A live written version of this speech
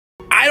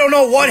I don't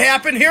know what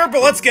happened here,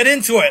 but let's get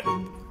into it.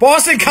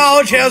 Boston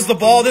College has the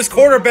ball. This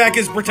quarterback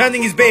is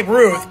pretending he's Babe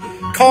Ruth,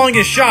 calling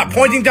his shot,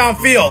 pointing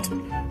downfield.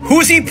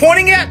 Who's he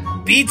pointing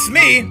at? Beats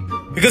me,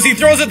 because he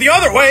throws it the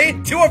other way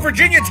to a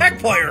Virginia Tech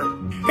player.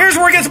 Here's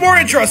where it gets more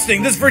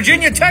interesting. This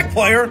Virginia Tech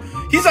player,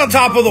 he's on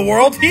top of the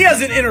world. He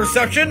has an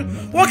interception.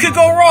 What could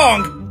go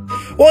wrong?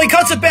 Well, he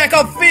cuts it back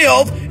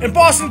upfield, and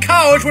Boston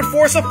College would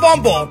force a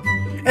fumble,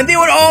 and they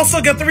would also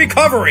get the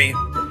recovery.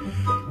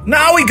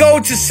 Now we go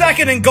to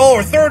second and goal,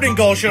 or third and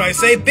goal, should I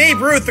say.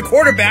 Babe Ruth, the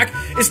quarterback,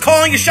 is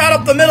calling a shot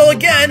up the middle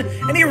again,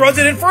 and he runs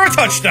it in for a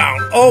touchdown.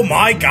 Oh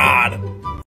my God.